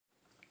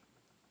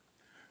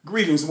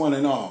Greetings, one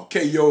and all.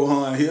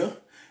 Johan here,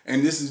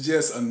 and this is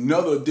just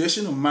another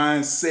edition of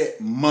Mindset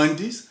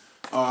Mondays.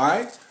 All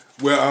right,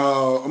 where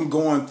I'm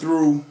going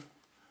through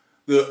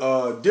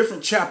the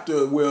different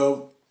chapter,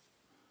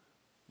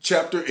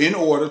 chapter in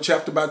order,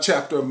 chapter by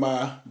chapter of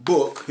my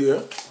book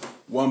here.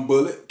 One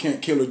Bullet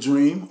Can't Kill a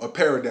Dream, a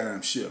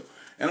Paradigm Shift,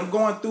 and I'm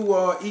going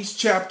through each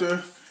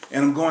chapter,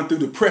 and I'm going through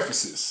the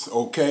prefaces.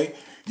 Okay,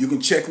 you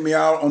can check me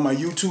out on my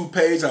YouTube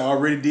page. I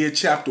already did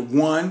chapter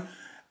 1.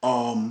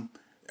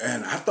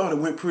 And I thought it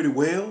went pretty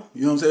well.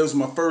 You know what I'm saying? It was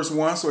my first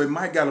one, so it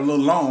might got a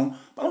little long.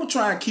 But I'm going to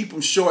try and keep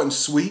them short and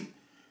sweet.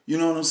 You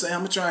know what I'm saying? I'm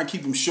going to try and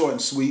keep them short and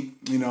sweet,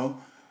 you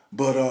know.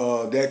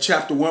 But that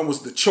chapter 1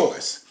 was the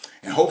choice.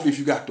 And hopefully if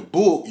you got the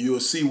book, you'll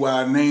see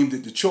why I named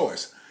it the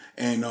choice.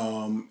 And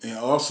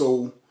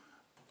also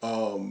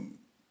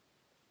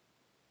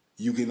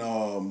you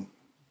can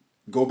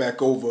go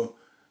back over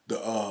the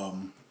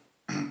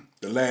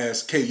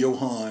last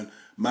Johan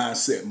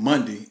Mindset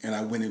Monday, and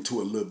I went into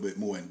it a little bit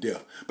more in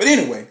depth. But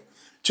anyway,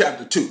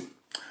 chapter 2.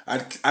 I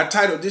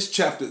titled this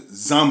chapter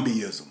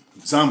Zombie-ISM.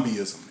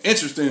 Zombie-ISM.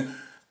 Interesting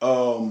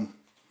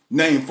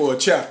name for a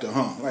chapter,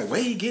 huh? Like,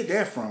 where you get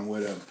that from,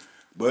 whatever.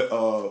 But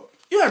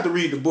you have to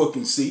read the book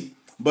and see.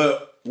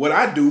 But what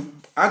I do,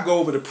 I go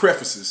over the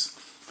prefaces.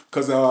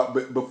 Because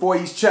before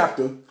each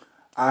chapter,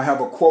 I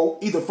have a quote,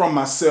 either from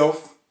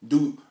myself,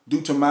 due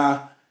to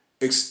my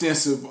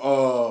extensive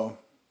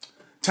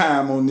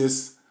time on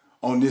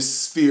this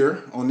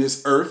sphere, on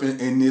this earth,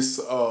 in this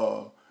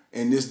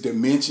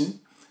dimension,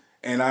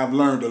 and I've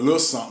learned a little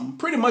something.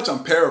 Pretty much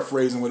I'm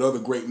paraphrasing with other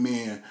great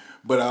men,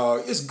 but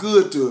it's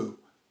good to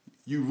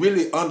you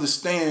really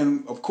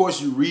understand. Of course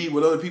you read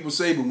what other people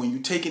say, but when you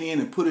take it in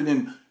and put it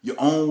in your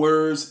own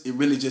words, it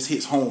really just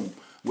hits home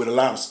with a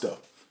lot of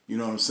stuff. You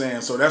know what I'm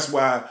saying? So that's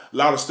why a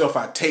lot of stuff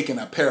I take and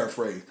I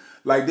paraphrase.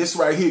 Like this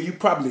right here, you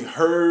probably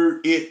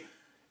heard it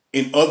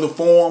in other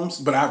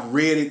forms, but I've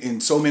read it in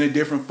so many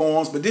different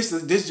forms. But this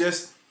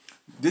just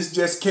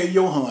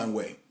Johan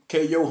way.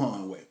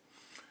 Johan way.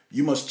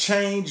 You must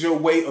change your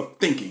way of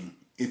thinking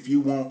if you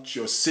want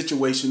your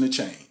situation to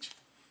change.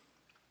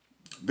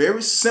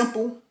 Very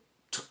simple,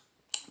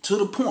 to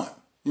the point.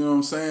 You know what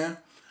I'm saying?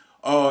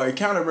 It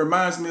kind of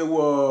reminds me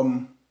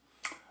of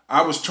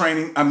I was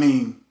training. I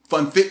mean,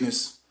 Fun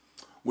Fitness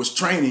was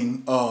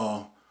training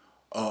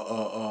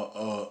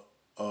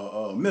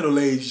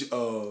middle-aged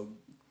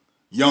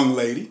young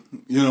lady,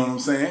 you know what I'm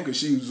saying? Because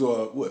she was,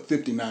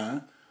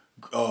 59,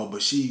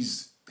 but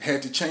she's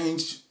had to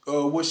change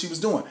what she was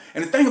doing.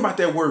 And the thing about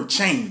that word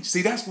change,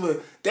 see, that's the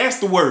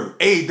word.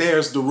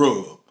 There's the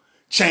rub,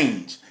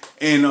 change.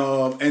 And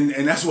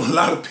that's what a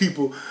lot of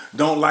people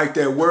don't like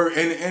that word.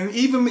 And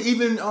even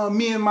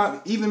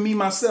me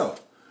myself,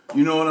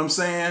 you know what I'm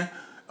saying?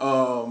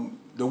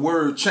 The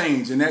word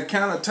change, and that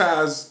kind of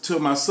ties to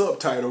my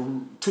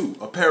subtitle too,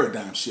 a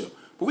paradigm shift.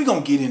 But we're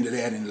gonna get into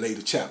that in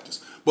later chapters.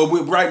 But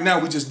right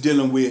now, we're just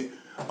dealing with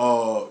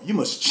you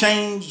must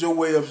change your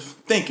way of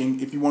thinking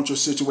if you want your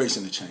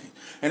situation to change.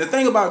 And the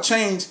thing about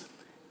change,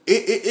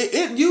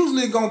 it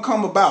usually going to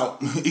come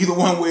about either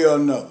one way or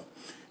another.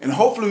 And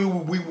hopefully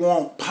we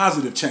want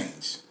positive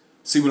change.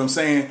 See what I'm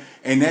saying?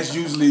 And that's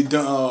usually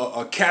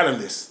a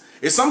catalyst.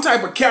 It's some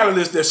type of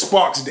catalyst that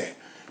sparks that.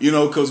 You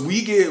know, because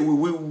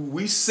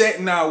we set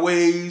in our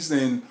ways,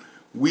 and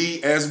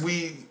as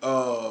we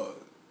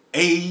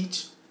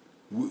age,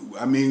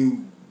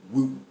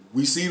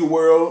 we see the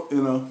world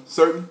in a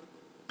certain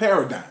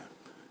paradigm.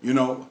 You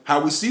know, how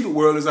we see the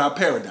world is our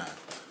paradigm.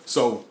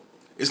 So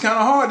it's kind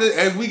of hard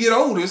as we get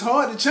older, it's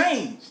hard to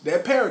change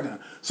that paradigm.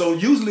 So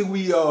usually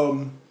we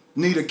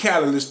need a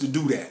catalyst to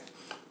do that.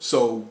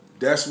 So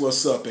that's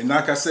what's up. And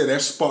like I said, that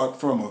sparked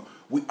from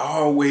we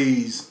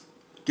always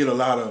get a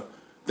lot of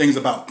things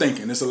about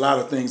thinking. There's a lot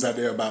of things out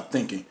there about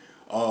thinking.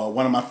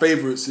 One of my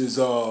favorites is,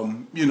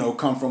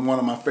 come from one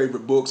of my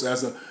favorite books.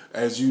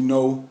 As you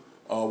know,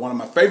 one of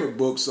my favorite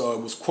books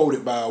was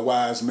quoted by a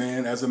wise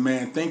man: "As a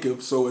man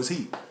thinketh, so is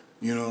he."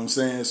 You know what I'm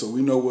saying? So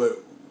we know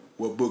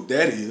what book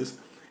that is.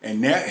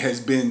 And that has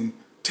been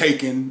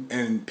taken,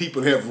 and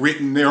people have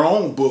written their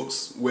own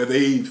books where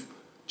they've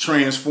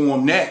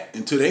transformed that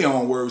into their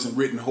own words and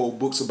written whole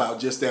books about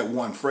just that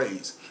one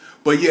phrase.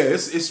 But yeah,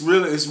 it's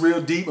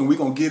real deep, and we're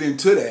going to get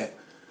into that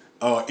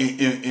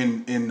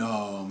in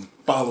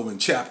following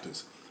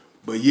chapters.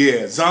 But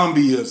yeah,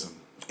 zombie-ism.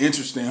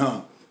 Interesting,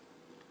 huh?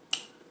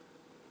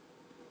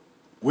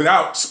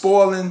 Without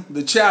spoiling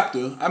the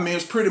chapter, I mean,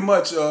 it's pretty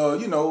much,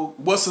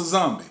 what's a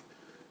zombie?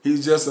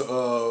 He's just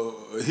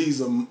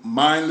he's a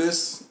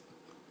mindless,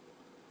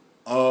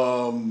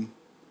 undead,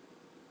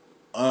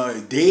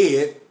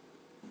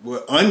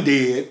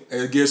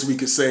 I guess we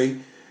could say,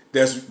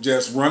 that's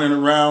just running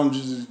around.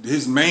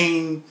 His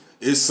main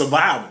is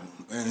survival,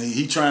 and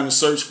he trying to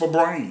search for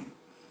brain.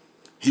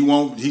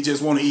 He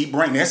just want to eat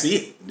brain. That's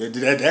it.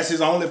 That's his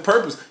only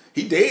purpose.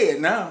 He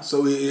dead now,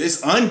 so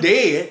it's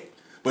undead.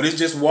 But it's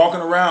just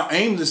walking around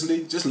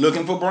aimlessly, just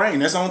looking for brain.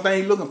 That's the only thing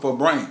he's looking for,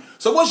 brain.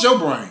 So what's your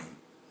brain?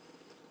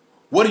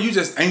 What are you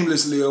just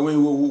aimlessly,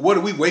 what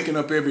are we waking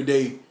up every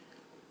day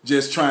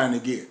just trying to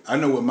get? I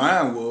know what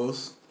mine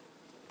was.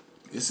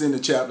 It's in the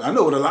chapter. I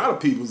know what a lot of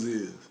people's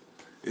is.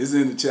 It's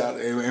in the chapter.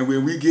 And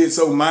when we get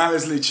so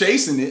mindlessly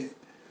chasing it,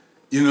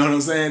 you know what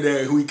I'm saying,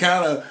 that we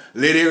kind of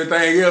let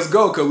everything else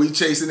go because we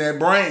chasing that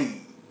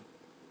brain.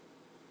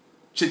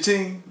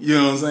 Cha-ching. You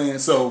know what I'm saying?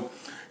 So,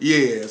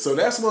 yeah. So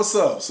that's what's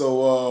up.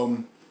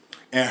 So,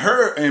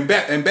 and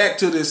back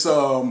to this,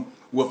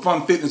 what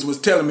Fun Fitness was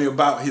telling me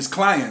about his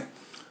client.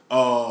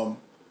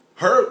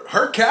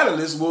 Her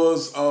catalyst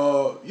was,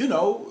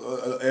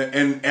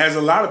 and as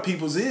a lot of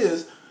people's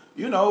is,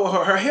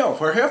 her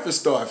health has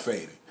started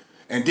fading.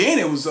 And then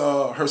it was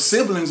her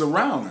siblings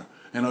around her.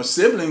 And her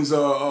siblings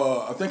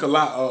are, I think, a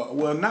lot,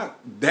 not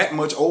that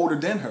much older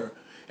than her.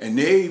 And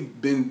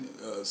they've been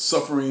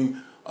suffering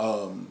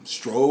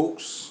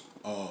strokes,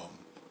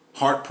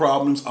 heart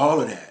problems, all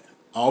of that.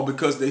 All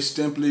because they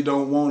simply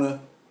don't want to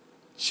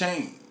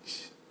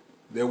change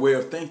their way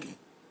of thinking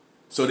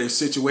so their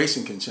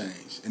situation can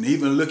change. And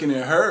even looking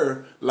at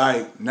her,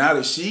 like, now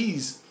that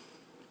she's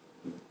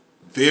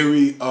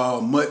very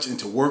much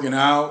into working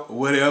out or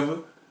whatever,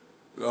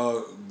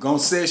 gonna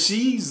say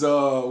she's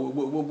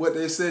what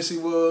they said she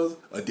was,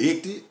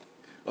 addicted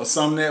or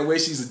something that way.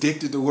 She's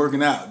addicted to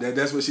working out.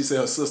 That's what she said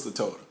her sister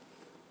told her.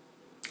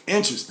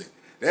 Interesting.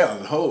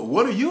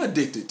 What are you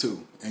addicted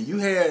to? And you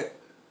had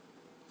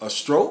a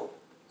stroke,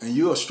 and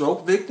you're a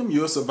stroke victim.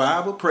 You're a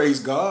survivor. Praise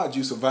God,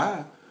 you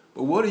survived.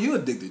 But what are you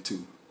addicted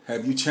to?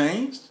 Have you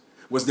changed?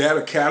 Was that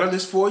a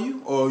catalyst for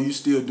you, or are you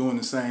still doing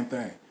the same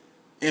thing?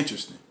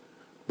 Interesting.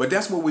 But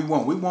that's what we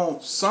want. We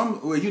want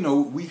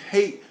we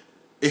hate.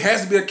 It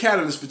has to be a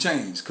catalyst for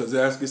change, because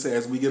as I say,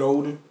 as we get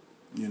older,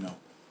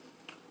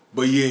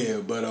 But yeah,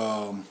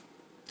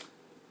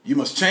 you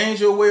must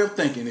change your way of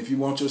thinking if you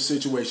want your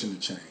situation to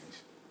change.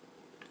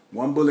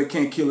 One bullet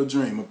can't kill a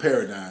dream, a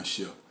paradigm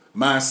shift.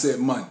 Mindset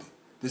Monday.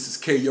 This is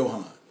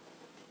JOHAN.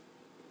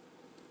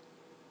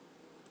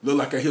 Look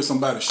like I hear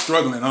somebody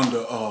struggling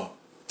under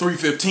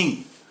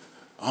 315.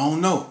 I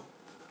don't know.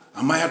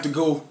 I might have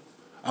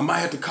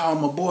to call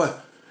my boy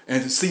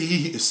and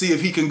see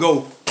if he can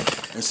go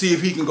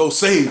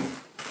save him.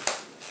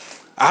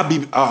 I'll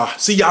be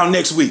see y'all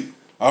next week.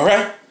 All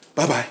right?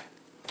 Bye-bye.